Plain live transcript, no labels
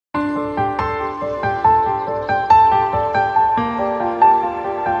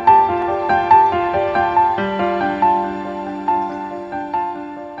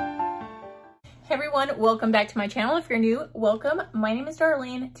welcome back to my channel. If you're new, welcome. My name is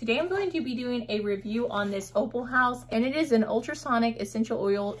Darlene. Today I'm going to be doing a review on this Opalhouse, and it is an ultrasonic essential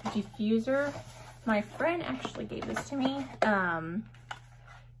oil diffuser. My friend actually gave this to me,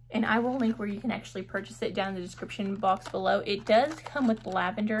 and I will link where you can actually purchase it down in the description box below. It does come with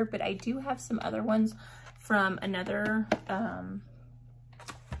lavender, but I do have some other ones from another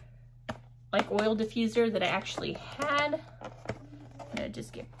like oil diffuser that I actually had. I'm gonna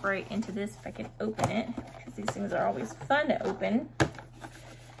just get right into this if I can open it, because these things are always fun to open,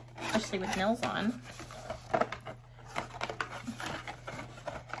 especially with nails on.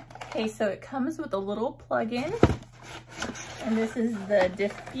 Okay, so it comes with a little plug-in, and this is the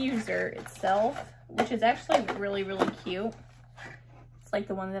diffuser itself, which is actually really, really cute. It's like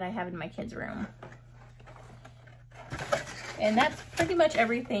the one that I have in my kids' room. And that's pretty much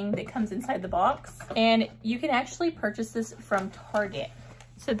everything that comes inside the box. And you can actually purchase this from Target.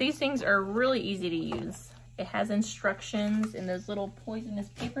 So these things are really easy to use. It has instructions and those little poisonous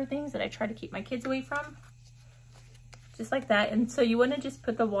paper things that I try to keep my kids away from. Just like that. And so you want to just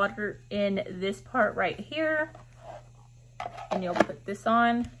put the water in this part right here. And you'll put this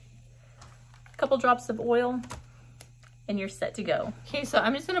on. A couple drops of oil. And you're set to go. Okay, so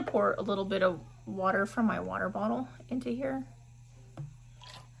I'm just going to pour a little bit of water from my water bottle into here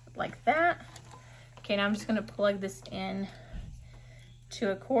like that. Okay, now I'm just going to plug this in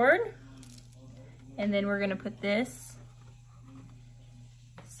to a cord, and then we're going to put this.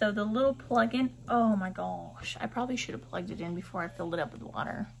 So the little plug-in, oh my gosh, I probably should have plugged it in before I filled it up with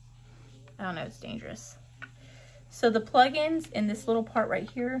water. I don't know, it's dangerous. So the plug-ins in this little part right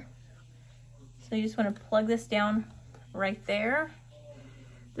here, so you just want to plug this down right there.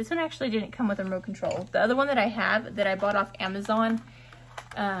 This one actually didn't come with a remote control. The other one that I have that I bought off Amazon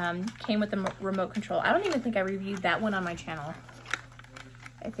came with a remote control. I don't even think I reviewed that one on my channel.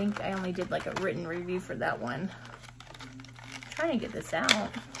 I think I only did like a written review for that one. I'm trying to get this out.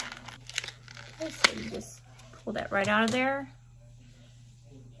 Okay, so you just pull that right out of there.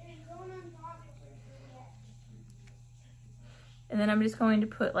 And then I'm just going to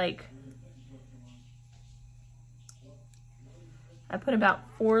put like, I put about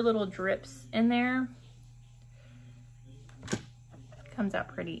 4 little drips in there. Comes out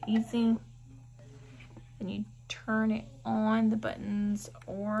pretty easy. And you turn it on the buttons,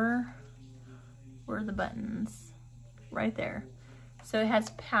 or where are the buttons? Right there. So it has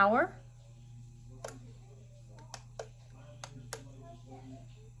power.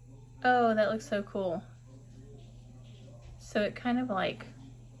 Oh, that looks so cool. So it kind of like,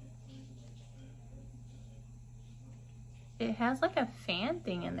 it has like a fan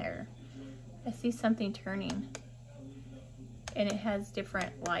thing in there. I see something turning. And it has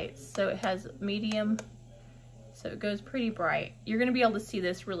different lights. So it has medium, so it goes pretty bright. You're gonna be able to see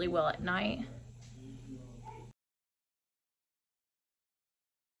this really well at night.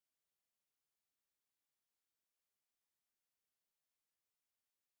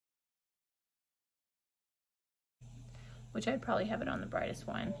 Which I'd probably have it on the brightest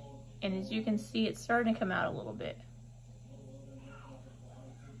one. And as you can see, it's starting to come out a little bit.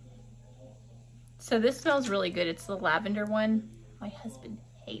 So this smells really good. It's the lavender one. My husband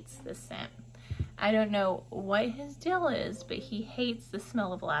hates this scent. I don't know what his deal is, but he hates the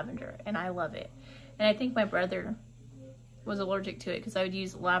smell of lavender, and I love it. And I think my brother was allergic to it because I would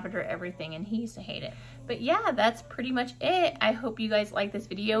use lavender everything, and he used to hate it. But yeah, that's pretty much it. I hope you guys liked this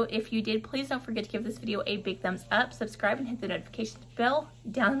video. If you did, please don't forget to give this video a big thumbs up, subscribe, and hit the notifications bell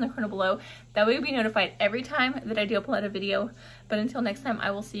down in the corner below. That way you'll be notified every time that I do upload a video. But until next time,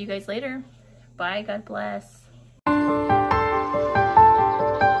 I will see you guys later. Bye, God bless.